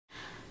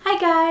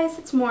guys,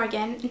 it's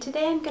Morgan, and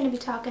today I'm going to be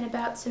talking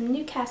about some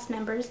new cast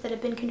members that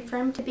have been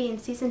confirmed to be in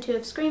Season 2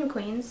 of Scream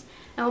Queens,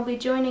 and will be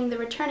joining the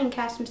returning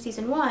cast from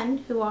Season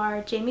 1, who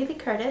are Jamie Lee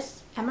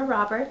Curtis, Emma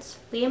Roberts,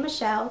 Lea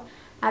Michele,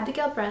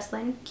 Abigail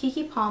Breslin,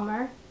 Keke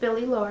Palmer,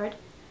 Billie Lourd,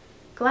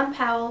 Glen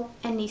Powell,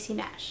 and Niecy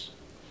Nash.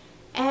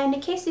 And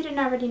in case you didn't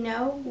already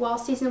know, while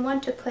Season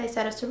 1 took place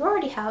at a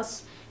sorority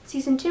house,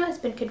 Season 2 has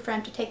been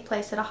confirmed to take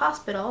place at a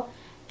hospital,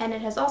 and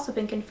it has also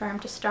been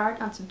confirmed to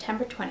start on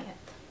September 20th.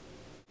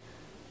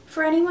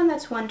 For anyone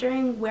that's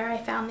wondering where I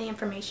found the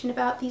information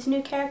about these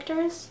new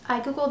characters, I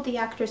googled the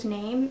actor's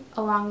name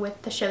along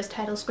with the show's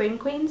title Scream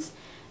Queens,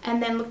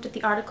 and then looked at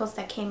the articles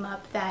that came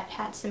up that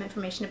had some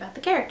information about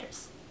the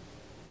characters.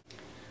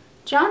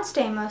 John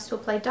Stamos will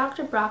play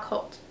Dr. Brock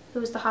Holt,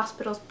 who is the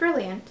hospital's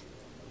brilliant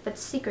but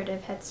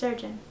secretive head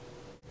surgeon.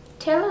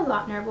 Taylor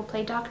Lautner will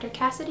play Dr.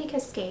 Cassidy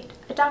Cascade,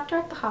 a doctor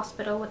at the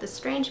hospital with a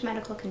strange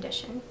medical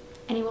condition,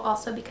 and he will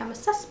also become a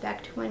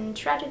suspect when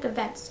tragic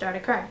events start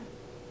occurring.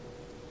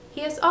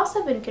 He has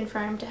also been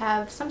confirmed to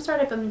have some sort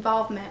of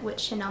involvement with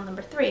Chanel No.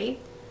 3,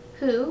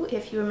 who,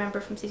 if you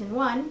remember from Season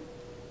 1,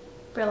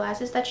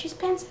 realizes that she's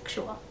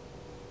pansexual.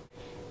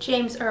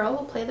 James Earl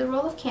will play the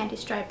role of Candy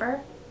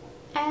Striper,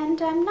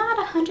 and I'm not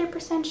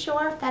 100%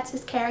 sure if that's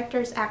his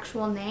character's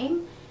actual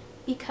name,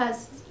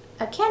 because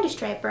a Candy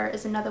Striper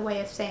is another way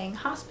of saying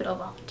hospital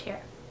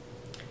volunteer.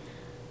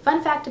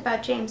 Fun fact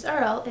about James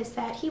Earl is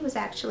that he was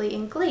actually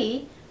in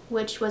Glee,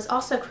 which was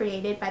also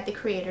created by the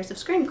creators of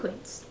Scream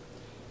Queens.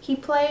 He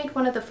played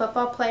one of the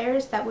football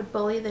players that would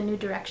bully the New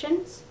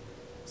Directions.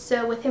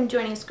 So with him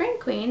joining Scream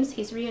Queens,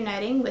 he's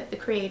reuniting with the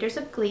creators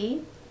of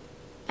Glee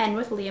and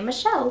with Lea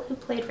Michele, who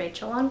played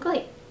Rachel on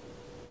Glee.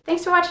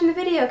 Thanks for watching the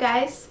video,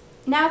 guys!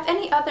 Now, if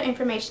any other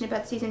information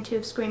about Season 2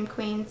 of Scream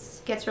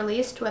Queens gets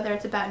released, whether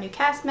it's about new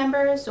cast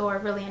members or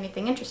really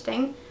anything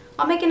interesting,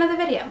 I'll make another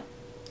video.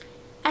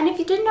 And if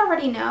you didn't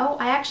already know,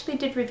 I actually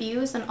did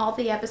reviews on all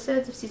the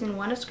episodes of Season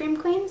 1 of Scream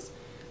Queens,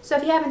 so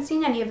if you haven't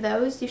seen any of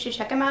those, you should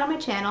check them out on my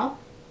channel.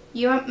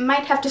 You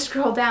might have to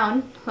scroll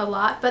down a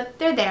lot, but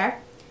they're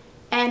there.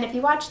 And if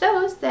you watch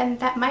those, then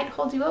that might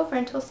hold you over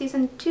until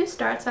Season 2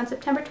 starts on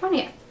September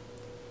 20th.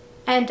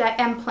 And I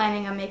am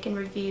planning on making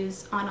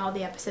reviews on all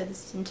the episodes of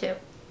Season 2.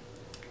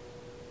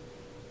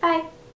 Bye!